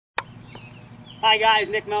Hi guys,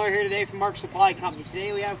 Nick Miller here today from Mark Supply Company.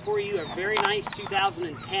 Today we have for you a very nice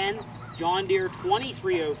 2010 John Deere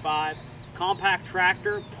 2305 compact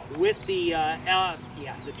tractor with the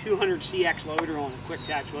 200CX loader on it, quick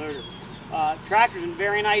attach loader. Tractor's in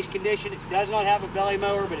very nice condition. It does not have a belly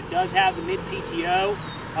mower, but it does have the mid PTO.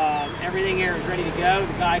 Everything here is ready to go.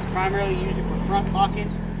 The guy primarily used it for front bucket.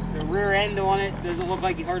 The rear end on it doesn't look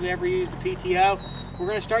like he hardly ever used the PTO. We're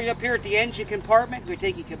going to start you up here at the engine compartment. We're going to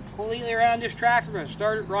take you completely around this tractor. We're going to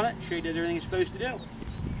start it, run it, show you it does everything it's supposed to do.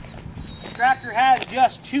 The tractor has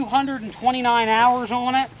just 229 hours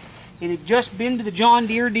on it. It had just been to the John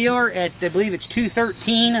Deere dealer at, I believe it's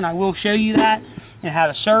 213, and I will show you that. It had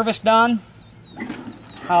a service done.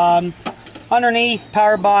 Underneath,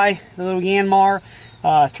 powered by the little Yanmar,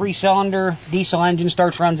 3-cylinder diesel engine,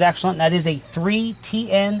 starts, runs excellent. That is a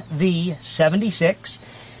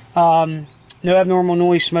 3TNV76. No abnormal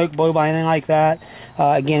noise, smoke, blow by, anything like that.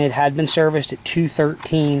 Again, it had been serviced at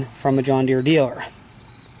 213 from a John Deere dealer.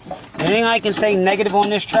 The only thing I can say negative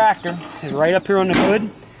on this tractor is right up here on the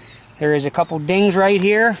hood. There is a couple dings right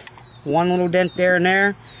here. One little dent there and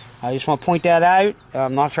there. I just want to point that out.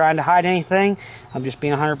 I'm not trying to hide anything. I'm just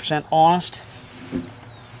being 100% honest.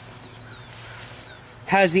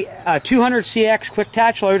 Has the 200CX quick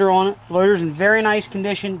attach loader on it. Loader's in very nice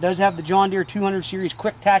condition. Does have the John Deere 200 series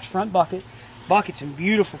quick attach front bucket. Bucket's in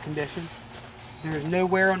beautiful condition. There's no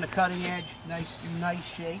wear on the cutting edge. Nice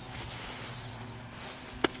shape.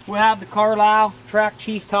 We'll have the Carlisle Track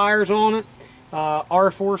Chief tires on it.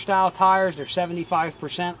 R4 style tires. They're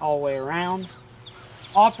 75% all the way around.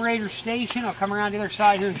 Operator station, I'll come around the other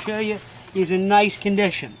side here and show you, is in nice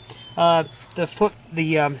condition. The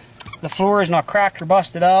floor is not cracked or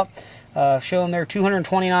busted up. Showing there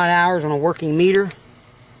 229 hours on a working meter.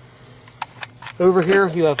 Over here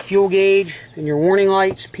you have fuel gauge and your warning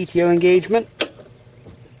lights, PTO engagement,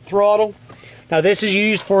 throttle. Now this is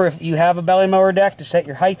used for if you have a belly mower deck to set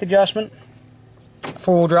your height adjustment,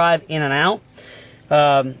 4-wheel drive in and out.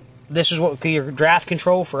 This is what your draft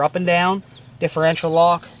control for up and down, differential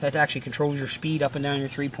lock, that actually controls your speed up and down your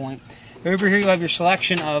 3-point. Over here you have your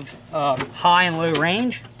selection of high and low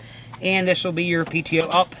range, and this will be your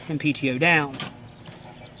PTO up and PTO down.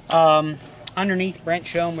 Underneath, Brent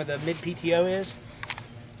showing where the mid PTO is.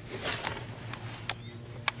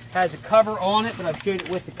 Has a cover on it, but I've showed it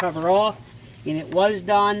with the cover off, and it was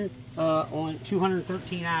done on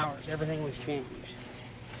 213 hours. Everything was changed.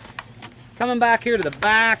 Coming back here to the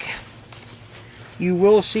back, you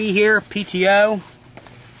will see here PTO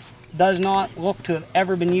does not look to have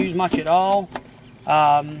ever been used much at all.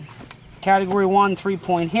 Category 1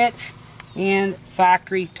 3-point hitch, and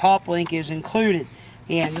factory top link is included.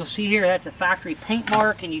 And you'll see here that's a factory paint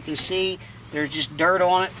mark, and you can see there's just dirt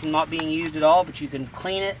on it from not being used at all, but you can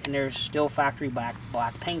clean it and there's still factory black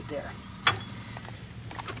paint there.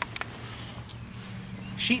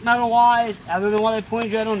 Sheet metal wise, other than what I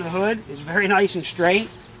pointed out on the hood, is very nice and straight.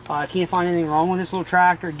 I can't find anything wrong with this little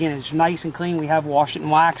tractor. Again, it's nice and clean. We have washed it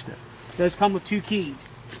and waxed it. It does come with 2 keys.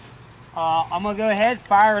 I'm going to go ahead,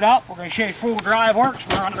 fire it up. We're going to show you full drive works.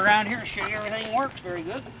 We're running around here and show you everything works. Very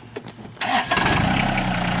good.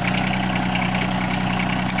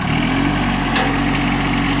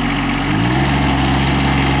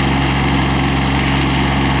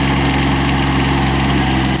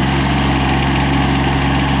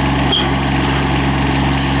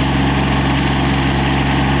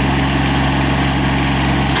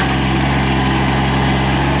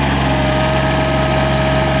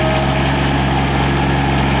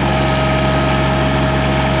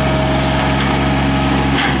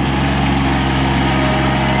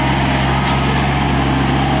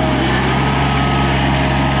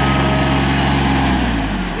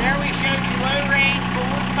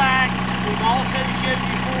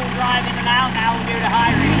 Now we'll go to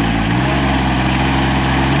high range.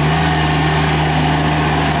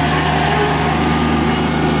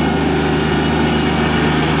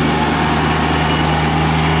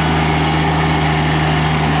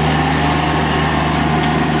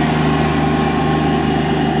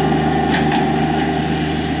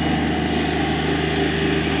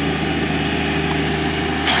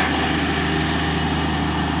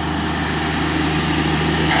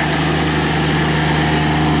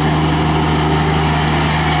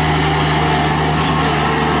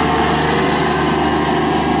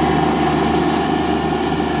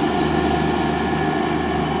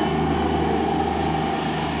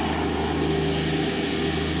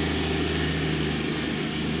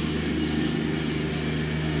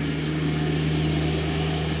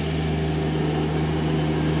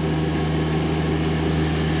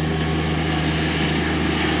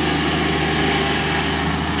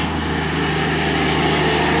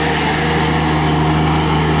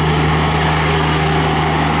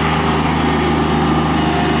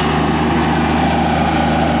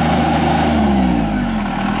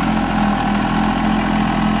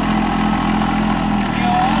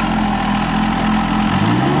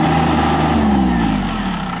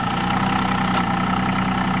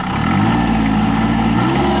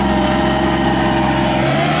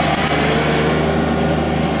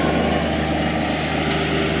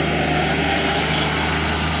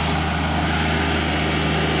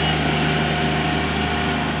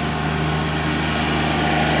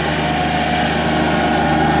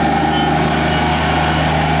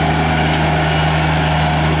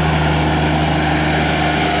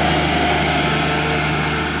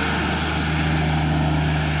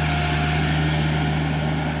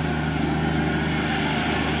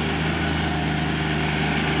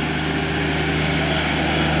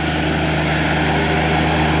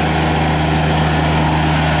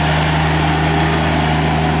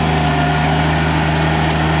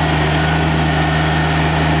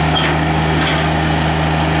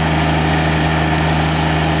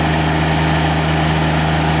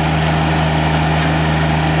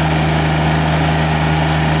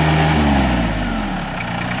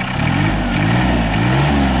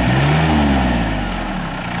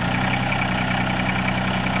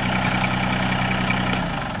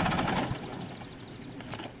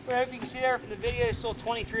 I hope you can see there from the video, it's still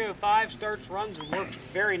 2305, starts, runs, and works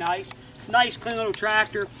very nice. Nice, clean little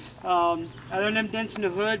tractor. Other than them dents in the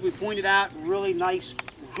hood, we pointed out, really nice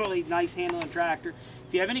handling tractor.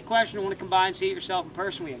 If you have any question or want to come by and see it yourself in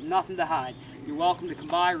person, we have nothing to hide. You're welcome to come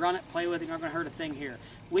by, run it, play with it. You're not going to hurt a thing here.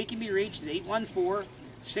 We can be reached at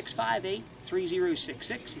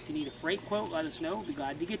 814-658-3066. If you need a freight quote, let us know. We'll be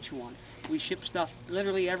glad to get you one. We ship stuff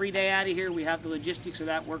literally every day out of here. We have the logistics of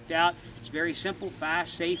that worked out. It's very simple,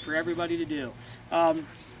 fast, safe for everybody to do.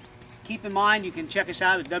 Keep in mind, you can check us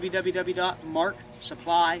out at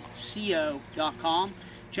www.marksupplyco.com.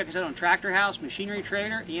 Check us out on Tractor House, Machinery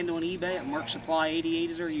Trader, and on eBay at MarkSupply88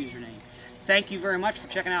 is our username. Thank you very much for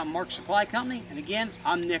checking out Mark Supply Company. And again,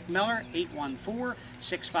 I'm Nick Miller,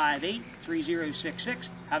 814-658-3066.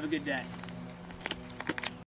 Have a good day.